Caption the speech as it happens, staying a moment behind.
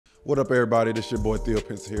What up, everybody? This your boy Theo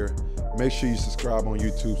Pinson here. Make sure you subscribe on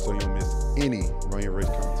YouTube so you don't miss any Run Your Race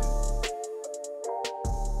content.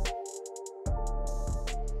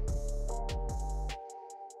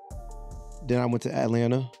 Then I went to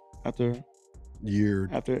Atlanta after year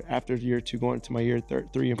 2, going into my year 3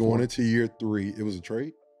 and 4. Going into year 3, it was a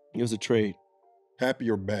trade? It was a trade. Happy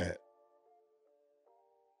or bad?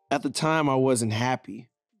 At the time, I wasn't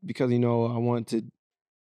happy because, I wanted to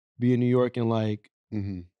be in New York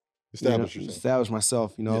and Establish yourself. Establish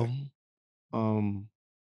myself, Yeah. And,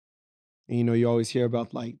 you always hear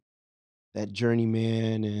about like that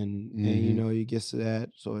journeyman and you get to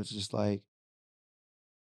that. So it's just like,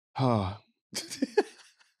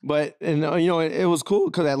 But it was cool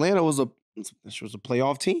because Atlanta was a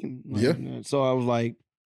playoff team. So I was like,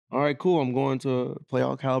 all right, cool. I'm going to a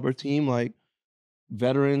playoff caliber team, like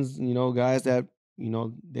veterans, guys that,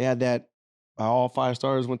 they had that all 5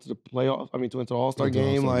 stars went to the playoff. Went to the All-Star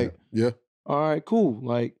game. All right, cool.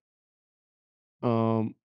 Like,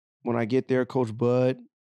 when I get there, Coach Bud,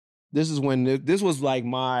 this was like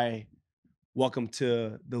my welcome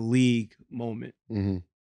to the league moment. Mm-hmm.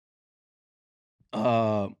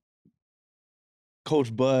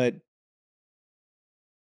 Coach Bud,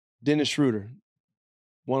 Dennis Schroeder,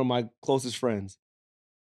 one of my closest friends,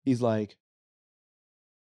 he's like,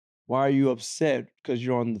 why are you upset? Because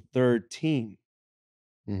you're on the 3rd team.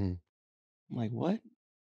 Mm-hmm. I'm like, what?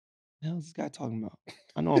 The hell is this guy talking about?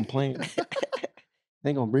 I know I'm playing. They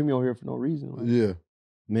ain't gonna bring me over here for no reason. Yeah.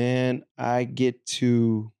 Man, I get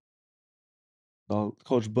to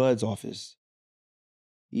Coach Bud's office.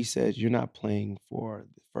 He said, you're not playing for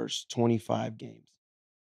the first 25 games.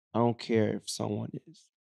 I don't care if someone is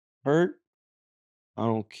hurt. I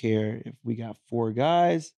don't care if we got 4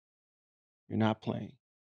 guys. You're not playing.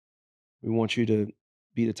 We want you to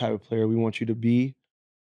be the type of player we want you to be.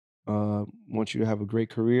 Want you to have a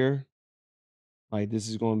great career. Like, this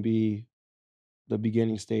is going to be the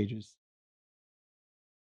beginning stages.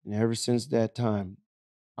 And ever since that time,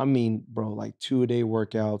 bro, like 2-a-day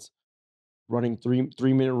workouts, running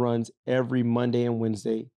 3-minute runs every Monday and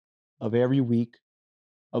Wednesday of every week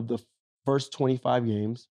of the first 25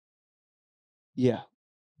 games. Yeah.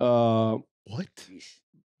 What?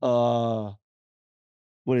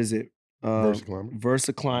 What is it?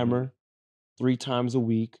 Versa Climber, 3 times a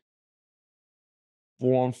week,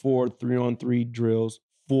 4-on-4, 3-on-3 drills,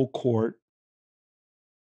 full court,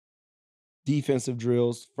 defensive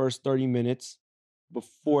drills, first 30 minutes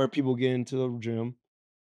before people get into the gym.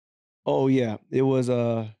 Oh yeah, it was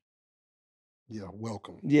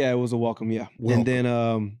welcome. Yeah, it was a welcome. Yeah, welcome. And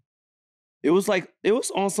then it was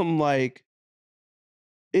on some like,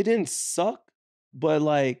 it didn't suck, but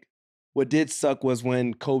like what did suck was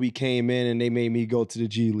when Kobe came in and they made me go to the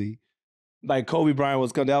G League. Like Kobe Bryant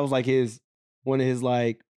was coming, that was like one of his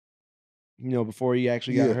like, before he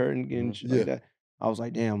actually got hurt and shit like that. I was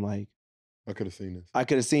like, damn, like I could have seen this. I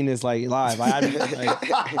could have seen this like live.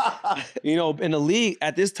 In the league,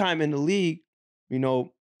 at this time in the league,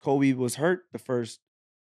 Kobe was hurt the first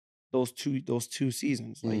those two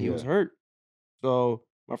seasons. Like he was hurt. So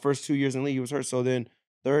my first 2 years in the league, he was hurt. So then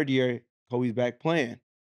 3rd year, Kobe's back playing.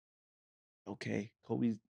 Okay,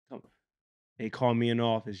 Kobe's coming. They called me in the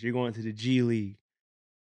office. You're going to the G League.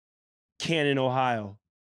 Canton, Ohio.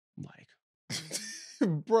 I'm like,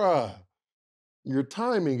 bruh, your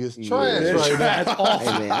timing is trash right now. That's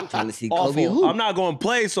awful. Hey man, I'm trying to see Kobe hoop. I'm not going to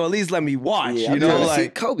play, so at least let me watch. Yeah, I'm trying to see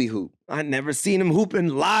Kobe hoop. I never seen him hooping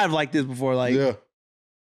live like this before. Like,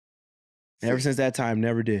 ever since that time,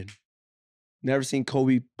 never did. Never seen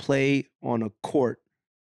Kobe play on a court.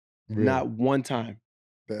 Really? Not one time.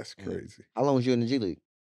 That's crazy. How long was you in the G League?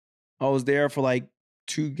 I was there for like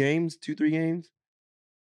 3 games.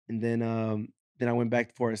 And then I went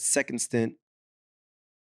back for a second stint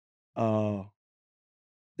the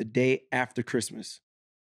day after Christmas.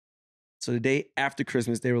 So the day after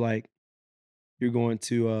Christmas, they were like, you're going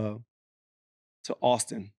to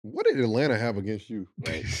Austin. What did Atlanta have against you?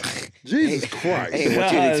 Right. Jesus Christ. Hey,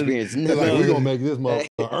 what you experience? They're like, we're going to make this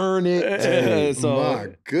motherfucker earn it. Hey,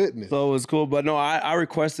 my goodness. So it was cool. But no, I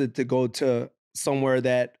requested to go to somewhere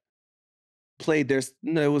that played there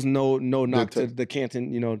was no knock to the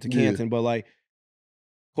Canton, to Canton, but like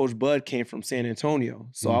Coach Bud came from San Antonio.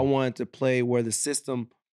 So I wanted to play where the system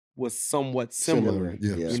was somewhat similar.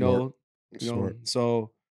 Smart.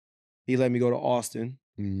 So he let me go to Austin.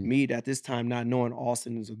 Me at this time not knowing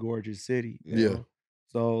Austin is a gorgeous city. You know?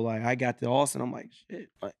 So like I got to Austin, I'm like, shit.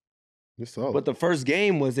 But the first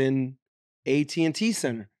game was in AT&T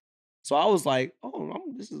Center. So I was like, oh,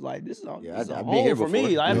 this is home for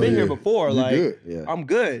me. I've been here before. Like, I'm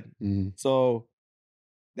good. So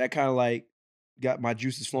that kind of like got my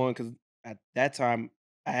juices flowing because at that time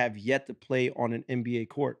I have yet to play on an NBA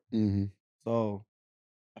court. Mm-hmm. So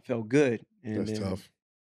I felt good. And That's then, tough.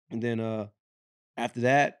 And then after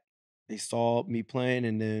that, they saw me playing,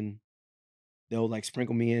 and then they'll like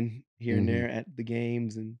sprinkle me in here and there at the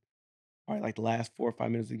games, and probably like the last 4 or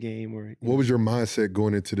 5 minutes of the game. Or what was your mindset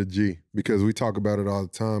going into the G? Because we talk about it all the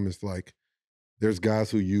time. It's like there's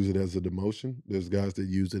guys who use it as a demotion. There's guys that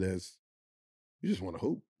use it as you just want to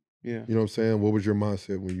hoop. Yeah. You know what I'm saying? What was your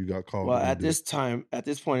mindset when you got called? Well, at this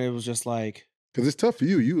point, it was just like, because it's tough for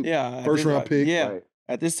you. You first round pick. Yeah. Right.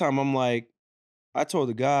 At this time, I'm like, I told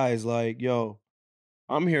the guys like, yo,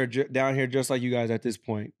 I'm here down here just like you guys at this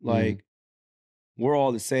point. Like, we're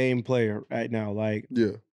all the same player right now. Like,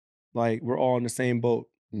 Yeah. like we're all in the same boat.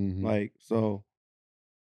 Like, so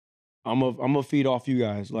I'm gonna feed off you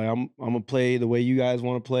guys. Like, I'm gonna play the way you guys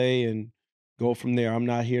want to play and go from there. I'm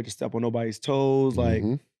not here to step on nobody's toes. Like,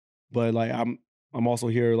 but like I'm also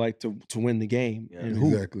here like to win the game and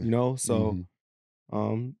hoop. Exactly. You know, so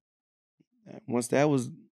once that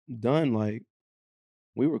was done, like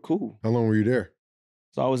we were cool. How long were you there?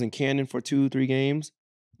 So I was in Canton for 2-3 games,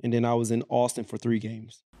 and then I was in Austin for 3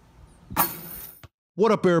 games.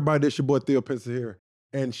 What up, everybody? This your boy Theo Pinson here.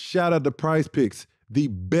 And shout out to Prize Picks, the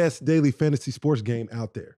best daily fantasy sports game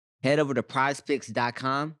out there. Head over to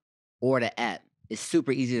prizepicks.com or the app. It's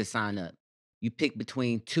super easy to sign up. You pick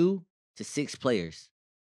between 2 to 6 players.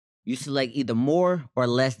 You select either more or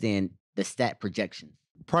less than the stat projections.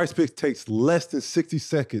 Prize Picks takes less than 60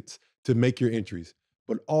 seconds to make your entries,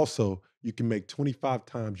 but also you can make 25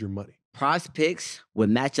 times your money. Prize Picks will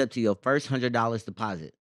match up to your first $100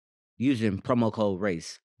 deposit using promo code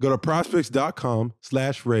RACE. Go to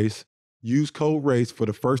prizepicks.com/race. Use code RACE for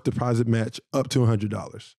the first deposit match up to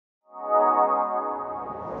 $100.